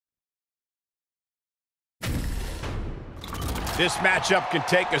This matchup can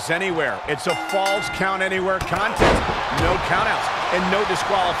take us anywhere. It's a Falls Count Anywhere contest. No countouts and no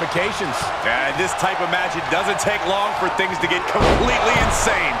disqualifications. This type of match, it doesn't take long for things to get completely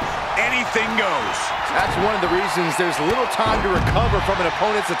insane. Anything goes. That's one of the reasons there's little time to recover from an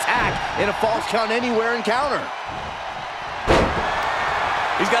opponent's attack in a Falls Count Anywhere encounter.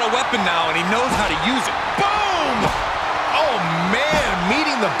 He's got a weapon now, and he knows how to use it. Boom! Oh, man,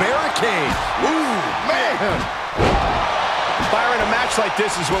 meeting the barricade. Ooh, man. Byron, a match like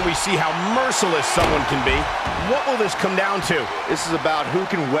this is when we see how merciless someone can be. What will this come down to? This is about who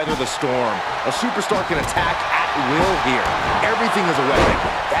can weather the storm. A superstar can attack at will here. Everything is a weapon.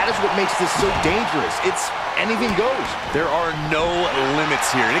 That is what makes this so dangerous. It's anything goes. There are no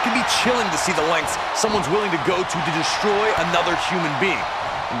limits here, and it can be chilling to see the lengths someone's willing to go to destroy another human being.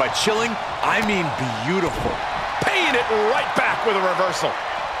 And by chilling, I mean beautiful. Paying it right back with a reversal.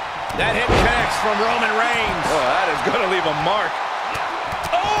 That hit connects from Roman Reigns. Oh, that is going to leave a mark.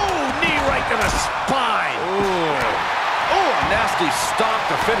 Oh, knee right to the spine. Oh, a nasty stop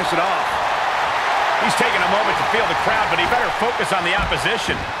to finish it off. He's taking a moment to feel the crowd, but he better focus on the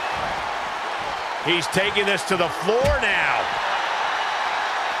opposition. He's taking this to the floor now.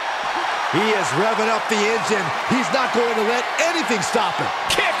 He is revving up the engine. He's not going to let anything stop him.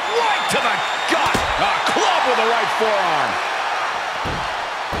 Kick right to the gut. A club with the right forearm.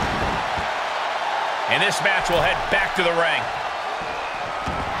 And this match will head back to the ring.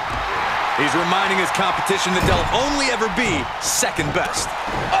 He's reminding his competition that they'll only ever be second best.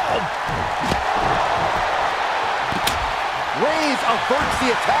 Oh! Reigns averts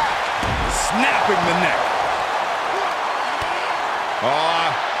the attack. Snapping the neck.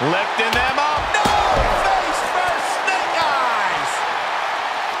 Oh, lifting them up. No! Face first, snake eyes!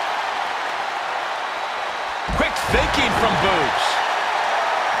 Quick thinking from Boobs.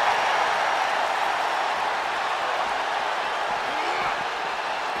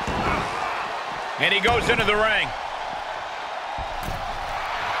 And he goes into the ring.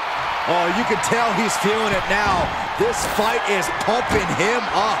 Oh, you can tell he's feeling it now. This fight is pumping him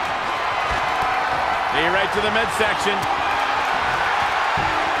up. Knee right to the midsection.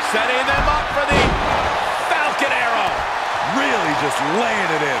 Setting them up for the Falcon Arrow. Really just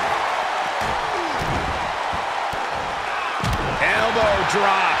laying it in. Elbow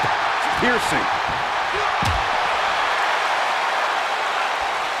drop. Piercing.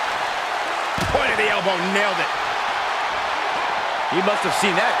 Point of the elbow, nailed it. He must have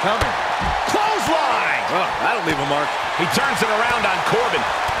seen that coming. Clothesline! Oh, that'll leave a mark. He turns it around on Corbin.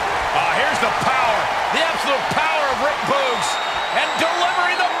 Here's the power. The absolute power of Rick Boogs. And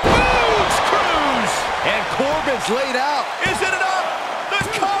delivering the Boogs Cruise. And Corbin's laid out. Is it enough? The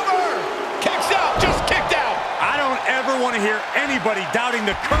cover. Kicks out, just kicked out. I don't ever want to hear anybody doubting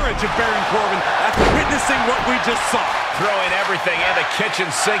the courage of Baron Corbin after witnessing what we just saw. Throwing everything and the kitchen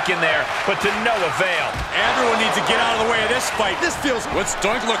sink in there, but to no avail. Everyone needs to get out of the way of this fight. This feels... What's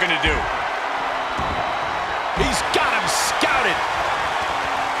Dunk looking to do? He's got him scouted.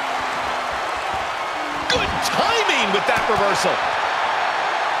 Good timing with that reversal.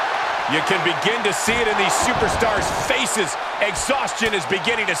 You can begin to see it in these superstars' faces. Exhaustion is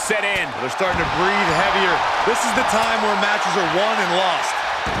beginning to set in. They're starting to breathe heavier. This is the time where matches are won and lost.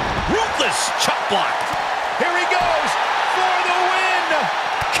 Ruthless chop block. Here he goes for the win.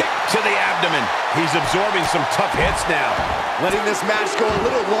 Kick to the abdomen. He's absorbing some tough hits now. Letting this match go a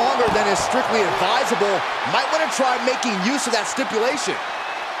little longer than is strictly advisable. Might want to try making use of that stipulation.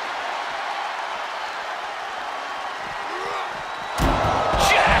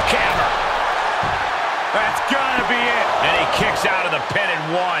 Jackhammer. That's gonna be it. And he kicks out of the pin in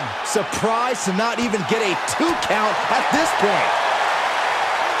one. Surprised to not even get a 2 count at this point.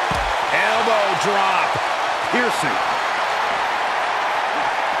 Elbow drop. Piercing.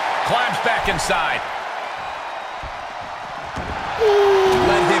 Climbs back inside.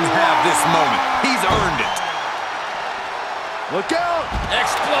 Let him have this moment. He's earned it. Look out.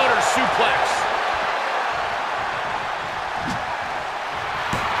 Exploder suplex.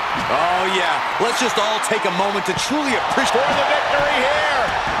 Oh, yeah. Let's just all take a moment to truly appreciate... For the victory here.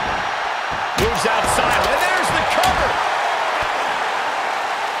 Moves outside. And there's the cover.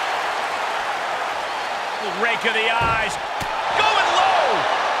 Rake of the eyes. Going low.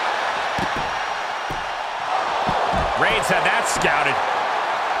 Reigns had that scouted.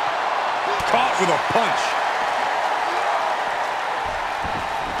 Caught with a punch.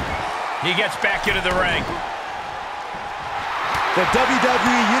 He gets back into the ring. The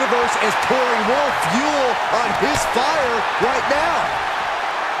WWE Universe is pouring more fuel on his fire right now.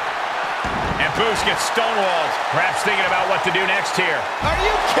 And Boogs gets stonewalled. Perhaps thinking about what to do next here. Are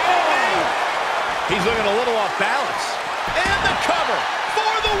you kidding me? He's looking a little off balance. And the cover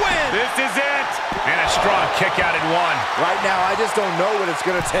for the win. This is it. And a strong kick out in one. Right now, I just don't know what it's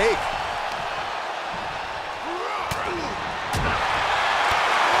going to take.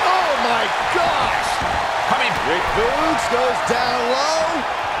 Oh, my gosh. Rick Boogs goes down low,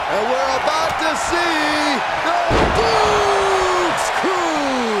 and we're about to see the Boogs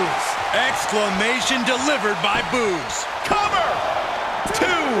Cruise. Exclamation delivered by Boogs. Cover. 2.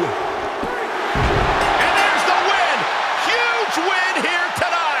 And there's the win. Huge win here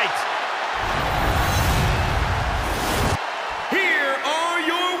tonight. Here are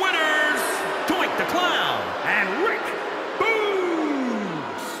your winners, Doink the Clown and Rick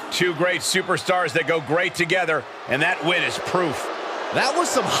Boogs. Two great superstars that go great together, and that win is proof. That was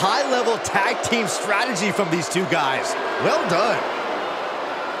some high-level tag team strategy from these two guys. Well done.